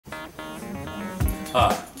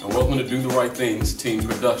Hi, and welcome to Do the Right Thing's Team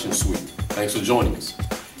Production Suite. Thanks for joining us.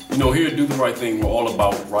 You know, here at Do the Right Thing, we're all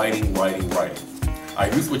about writing. Our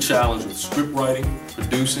youth were challenged with script writing,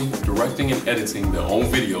 producing, directing, and editing their own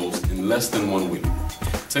videos in less than 1 week.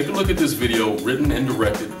 Take a look at this video written and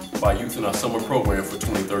directed by youth in our summer program for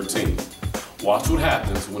 2013. Watch what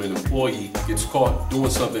happens when an employee gets caught doing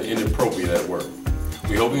something inappropriate at work.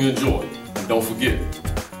 We hope you enjoy, and don't forget,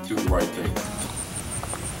 do the right thing.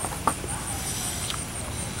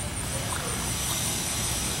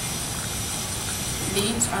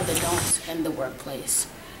 These are the don'ts in the workplace.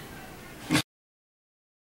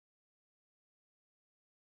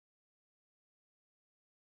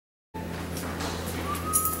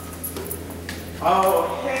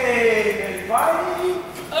 Oh, hey, everybody!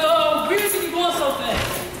 Oh, where is you going so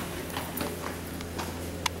fast?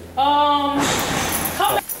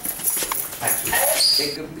 Come back.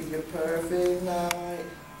 It could be a perfect night.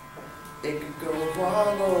 It could go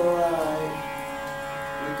wrong or right.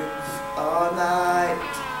 We could all night.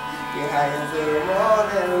 Get high until the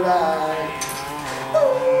morning light.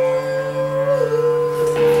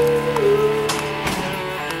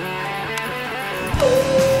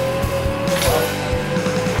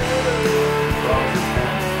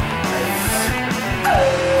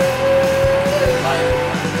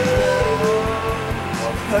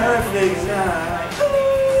 Perfect night.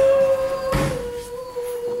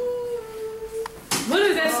 What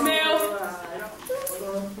does that smell?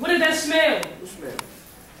 What does that smell? What smell?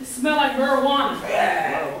 It smells like marijuana.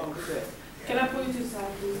 Yeah. Can I put you to the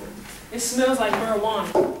side, please? It smells like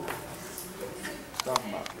marijuana.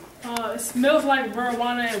 It smells like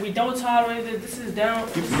marijuana, and we don't tolerate it. This is down.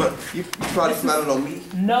 You probably smell it on me.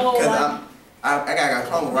 No, Because I got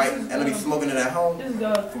coma, right? And I be smoking it at home this is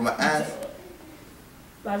the. for my eyes.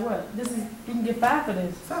 Like what? This is. You can get fired for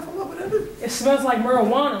this. Stop for what that is. It smells like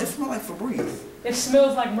marijuana. It smells like Febreze. It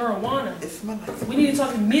smells like marijuana. It smells like Febreze. We need to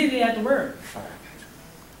talk immediately after work.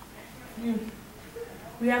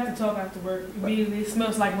 We have to talk after work. Immediately. It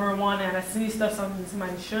smells like marijuana, and I see stuff on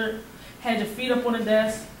somebody's shirt. Had your feet up on the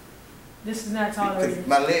desk. This is not tolerated.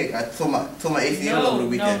 My leg, I tore my ACL over the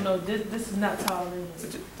weekend. No, this is not tolerated.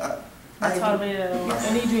 I Not tolerated at all.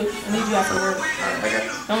 I need you after work. I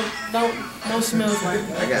got Don't smells like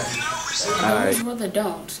I got Those were the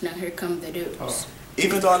don'ts. Now here come the do's.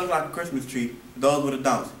 Even though I look like a Christmas tree, those were the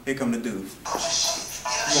don'ts. Here come the dudes. Good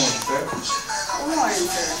morning, sir. Good morning,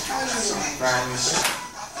 sir. How are you doing? Fine, sir.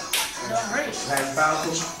 all right. Nice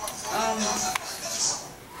fountain.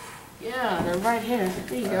 Yeah, they're right here.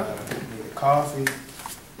 There you go. Need a coffee.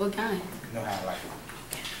 What kind? You know how I like it.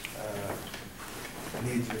 I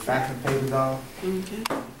need your vacuum papers off, Okay.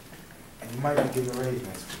 and you might be getting a raise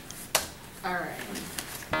next week. All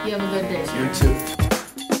right. You have a good day, sir. You too.